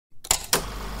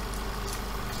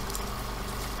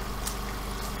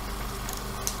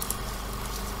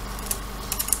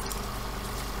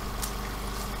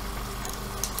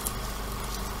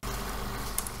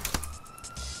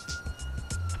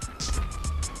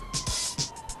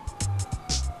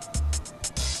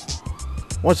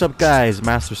What's up guys,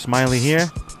 Master Smiley here.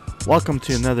 Welcome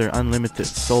to another unlimited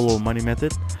solo money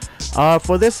method.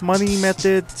 For this money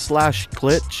method slash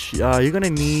glitch, you're gonna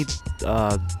need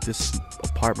this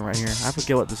apartment right here. I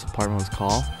forget what this apartment was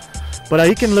called, but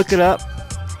you can look it up,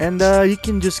 and you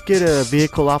can just get a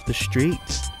vehicle off the street.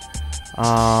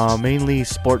 Mainly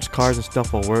sports cars and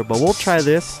stuff will work, but we'll try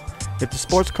this. If the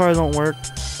sports car don't work,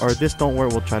 or this don't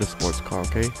work, we'll try the sports car,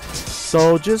 okay?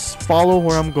 So just follow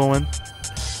where I'm going.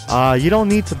 You don't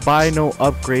need to buy no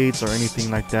upgrades or anything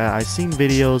like that. I've seen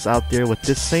videos out there with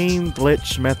this same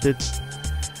glitch method.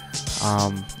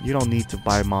 You don't need to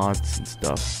buy mods and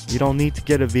stuff. You don't need to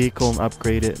get a vehicle and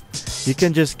upgrade it. You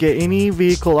can just get any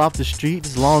vehicle off the street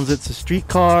as long as it's a street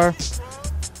car,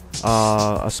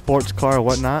 a sports car or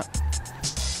whatnot.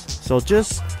 So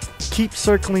just keep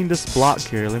circling this block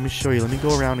here. Let me show you. Let me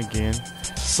go around again.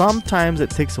 Sometimes it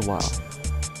takes a while.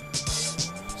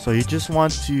 So you just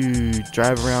want to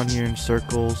drive around here in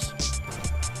circles,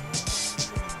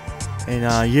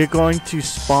 and you're going to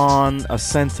spawn a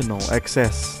Sentinel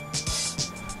XS.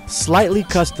 Slightly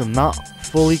custom, not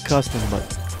fully custom, but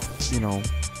you know.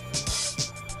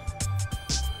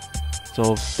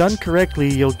 So if done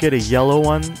correctly, you'll get a yellow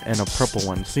one and a purple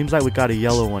one. Seems like we got a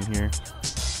yellow one here.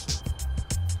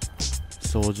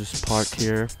 So we'll just park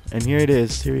here, and here it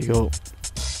is. Here we go.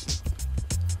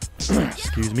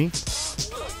 Excuse me.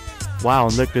 Wow,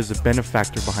 and look, there's a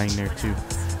benefactor behind there too.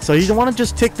 So you don't want to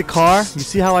just take the car. You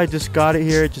see how I just got it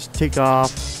here? Just take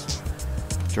off,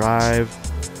 drive.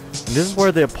 And this is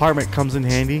where the apartment comes in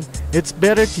handy. It's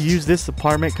better to use this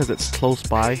apartment because it's close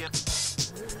by.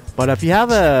 But if you have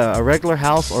a regular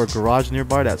house or a garage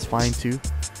nearby, that's fine too.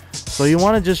 So you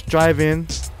want to just drive in,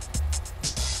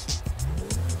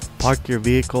 park your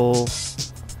vehicle.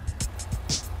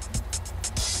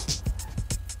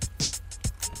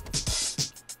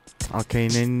 Okay,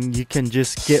 and then you can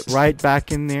just get right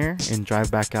back in there and drive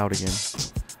back out again.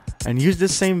 And use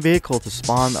this same vehicle to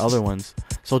spawn other ones.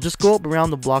 So just go up around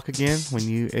the block again when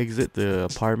you exit the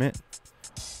apartment.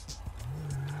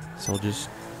 So just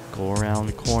go around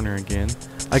the corner again.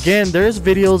 Again, there's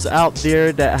videos out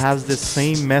there that has this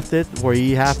same method where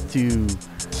you have to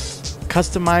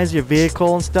customize your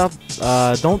vehicle and stuff.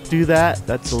 Don't do that.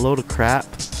 That's a load of crap.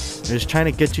 They're just trying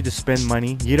to get you to spend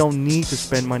money. You don't need to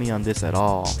spend money on this at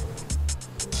all.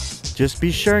 Just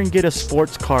be sure and get a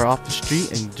sports car off the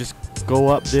street and just go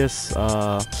up this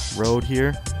road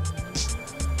here.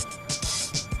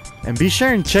 And be sure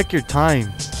and check your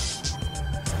time.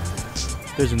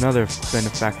 There's another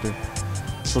benefactor.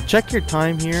 So check your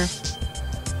time here.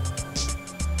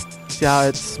 See how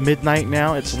it's midnight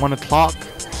now? It's 1 o'clock.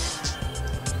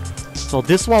 So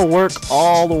this will work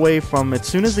all the way from as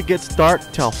soon as it gets dark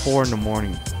till 4 in the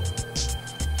morning.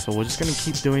 So we're just going to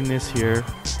keep doing this here.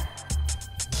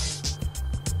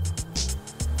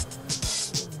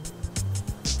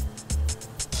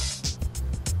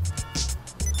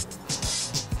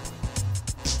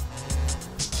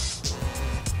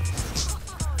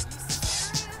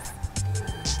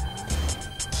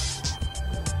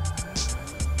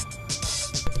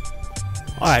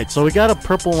 Alright, so we got a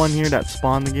purple one here that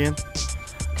spawned again.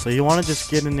 So you want to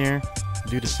just get in there,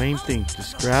 do the same thing.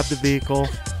 Just grab the vehicle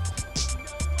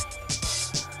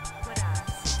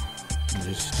and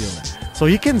just steal it. So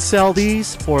you can sell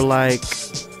these for like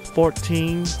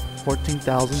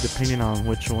 14,000 depending on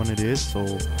which one it is. So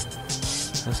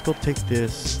let's go take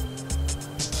this.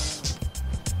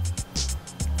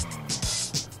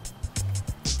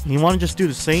 You want to just do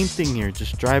the same thing here.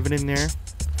 Just drive it in there.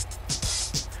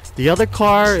 The other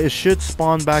car, it should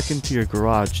spawn back into your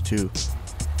garage too.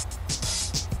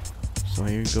 So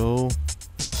here you go.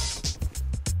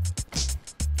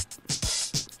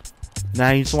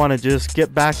 Now you just want to just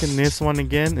get back in this one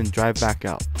again and drive back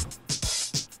out.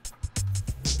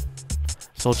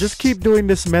 So just keep doing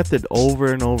this method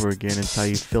over and over again until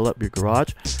you fill up your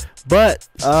garage. But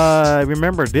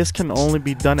remember, this can only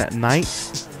be done at night.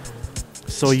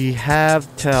 So you have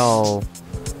till,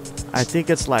 I think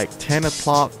it's like 10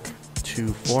 o'clock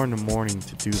to 4 in the morning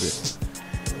to do this.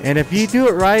 And if you do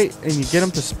it right and you get them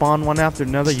to spawn one after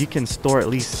another, you can store at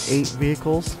least 8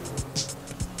 vehicles.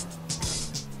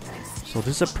 So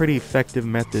this is a pretty effective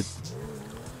method.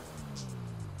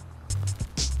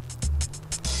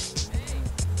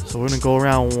 So we're gonna go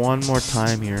around one more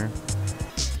time here.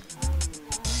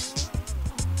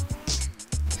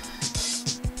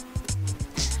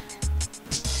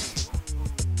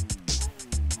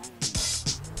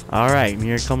 Alright, and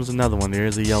here comes another one.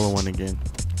 There's a yellow one again.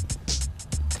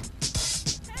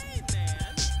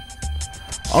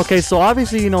 Okay, so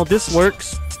obviously, you know, this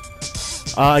works.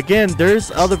 Again, there's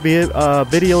other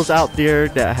videos out there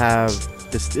that have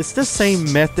this. It's the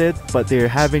same method, but they're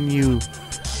having you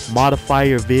modify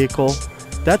your vehicle.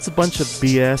 That's a bunch of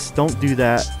BS. Don't do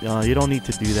that. You don't need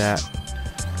to do that.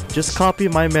 Just copy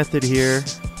my method here,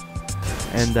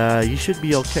 and you should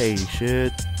be okay. You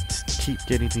should keep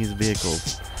getting these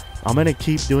vehicles. I'm gonna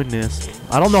keep doing this.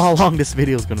 I don't know how long this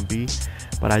video is gonna be,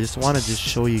 but I just want to just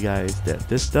show you guys that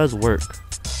this does work.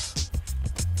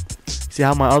 See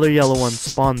how my other yellow one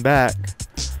spawned back?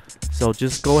 So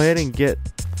just go ahead and get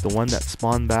the one that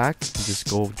spawned back and just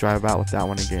go drive out with that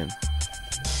one again.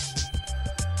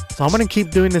 So I'm gonna keep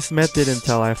doing this method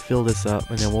until I fill this up,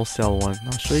 and then we'll sell one.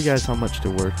 I'll show you guys how much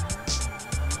they're worth.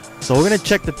 So we're gonna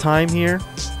check the time here.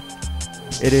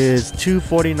 It is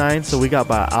 2:49, so we got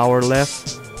about an hour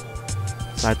left.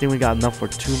 So I think we got enough for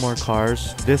 2 more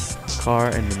cars. This car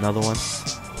and another one.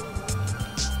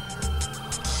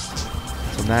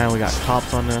 So now we got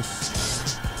cops on us.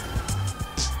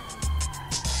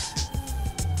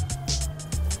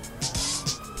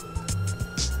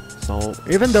 So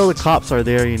even though the cops are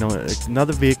there, you know,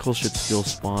 another vehicle should still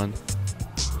spawn.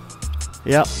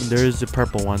 Yep, there is the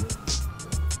purple one.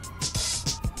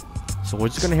 So we're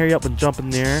just gonna hurry up and jump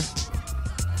in there.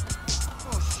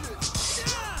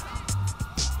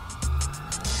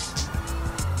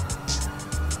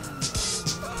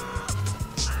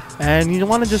 And you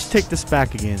want to just take this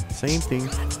back again. Same thing.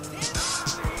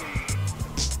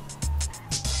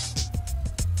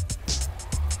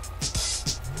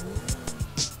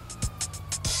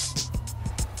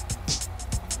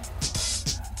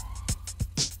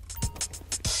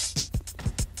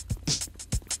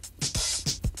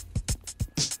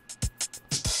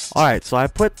 Alright, so I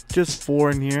put just 4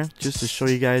 in here just to show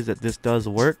you guys that this does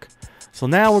work. So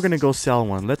now we're going to go sell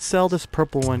one. Let's sell this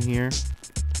purple one here.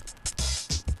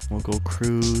 We'll go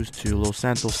cruise to Los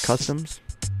Santos Customs.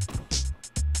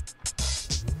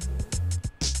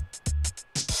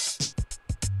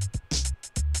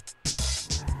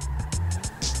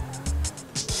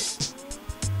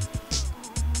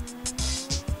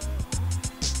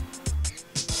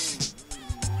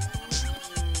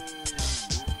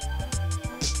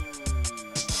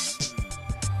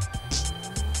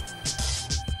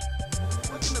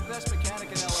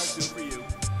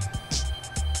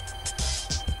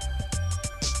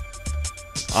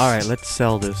 Alright, let's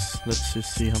sell this. Let's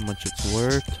just see how much it's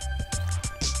worth.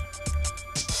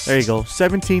 There you go,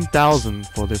 17,000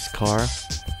 for this car.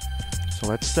 So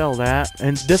let's sell that.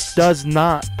 And this does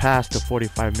not pass the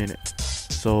 45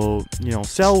 minutes. So, you know,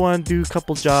 sell one, do a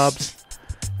couple jobs,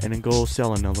 and then go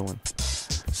sell another one.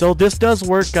 So this does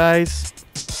work, guys.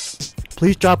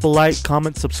 Please drop a like,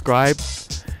 comment, subscribe.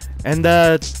 And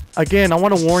again, I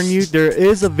want to warn you,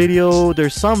 there's some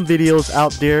videos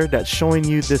out there that's showing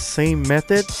you this same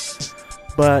method,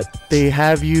 but they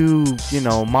have you, you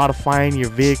know, modifying your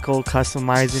vehicle,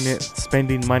 customizing it,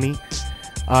 spending money.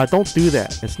 Don't do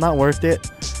that. It's not worth it.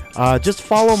 Just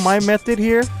follow my method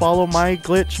here, follow my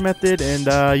glitch method,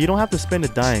 and you don't have to spend a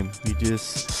dime. You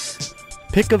just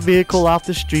pick a vehicle off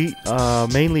the street,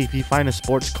 mainly if you find a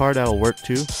sports car, that'll work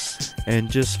too, and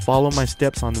just follow my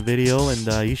steps on the video,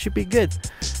 and you should be good.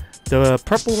 The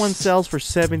purple one sells for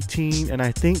 17, and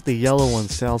I think the yellow one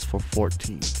sells for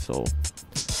 14. So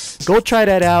go try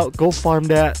that out, go farm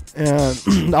that.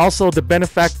 And also the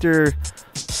benefactor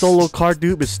solo car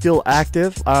dupe is still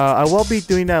active. I will be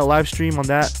doing that live stream on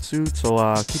that soon, so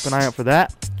keep an eye out for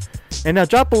that. And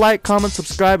drop a like, comment,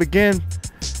 subscribe. Again,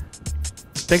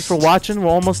 thanks for watching. We're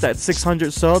almost at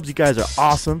 600 subs. You guys are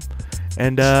awesome.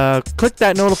 And click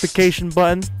that notification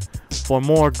button for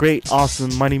more great,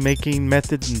 awesome money making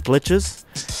methods and glitches.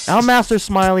 I'm Master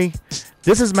Smiley.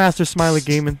 This is Master Smiley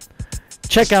Gaming.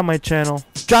 Check out my channel.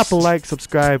 Drop a like,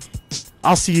 subscribe.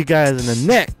 I'll see you guys in the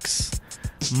next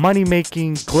money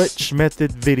making glitch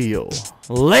method video.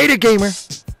 Later, gamer.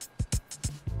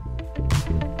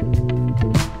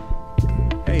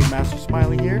 Hey, Master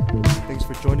Smiley here. Thanks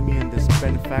for joining me in this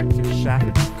benefactor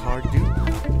shafted car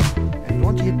dupe. And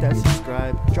once you hit that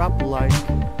subscribe, drop a like.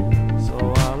 So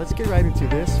let's get right into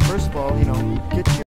this. First of all, you know, get your